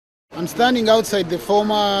I'm standing outside the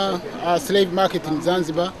former slave market in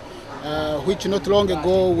Zanzibar, which not long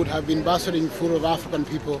ago would have been bustling full of African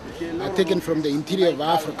people taken from the interior of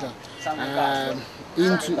Africa,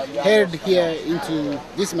 held here into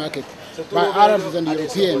this market by Arabs and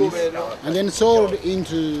Europeans, and then sold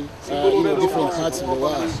into different parts of the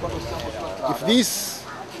world. If this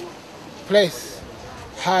place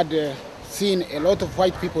had seen a lot of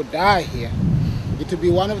white people die here, it would be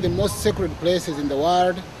one of the most sacred places in the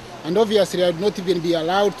world, and obviously I would not even be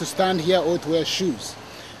allowed to stand here or to wear shoes.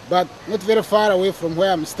 But not very far away from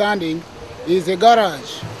where I'm standing is a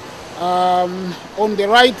garage. On the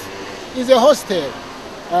right is a hostel.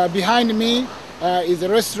 Behind me is a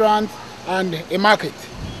restaurant and a market.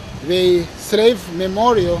 The slave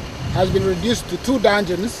memorial has been reduced to 2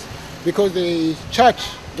 dungeons because the church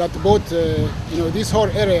that bought this whole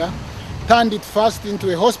area turned it first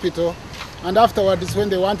into a hospital, and afterwards,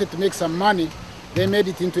 when they wanted to make some money, they made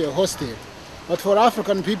it into a hostel. But for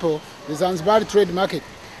African people, the Zanzibar trade market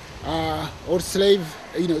or slave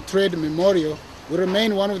trade memorial will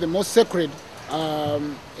remain one of the most sacred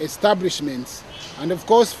establishments. And of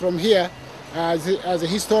course, from here, as a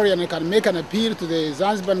historian, I can make an appeal to the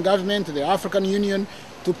Zanzibar government, to the African Union,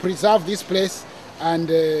 to preserve this place and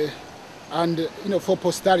for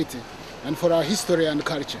posterity and for our history and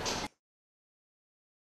culture.